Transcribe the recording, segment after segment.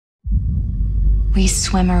We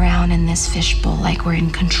swim around in this fishbowl like we're in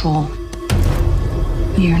control.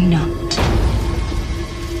 You're not.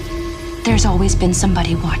 There's always been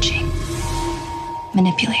somebody watching,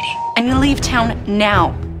 manipulating. I'm gonna leave town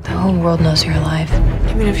now. The whole world knows you're alive.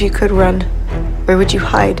 Even if you could run, where would you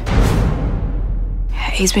hide?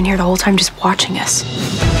 He's been here the whole time just watching us,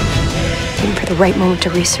 waiting for the right moment to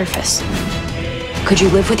resurface. Could you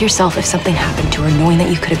live with yourself if something happened to her, knowing that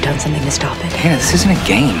you could have done something to stop it? Hannah, this isn't a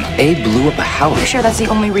game. Abe blew up a house. You sure that's the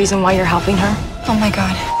only reason why you're helping her? Oh my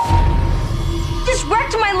God. This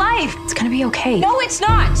wrecked my life! It's gonna be okay. No, it's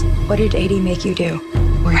not! What did AD make you do?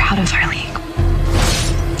 We're out of our league.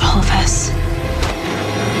 All of us.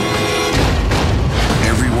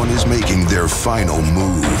 Everyone is making their final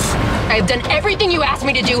move. I've done everything you asked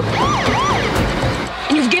me to do,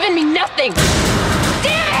 and you've given me nothing!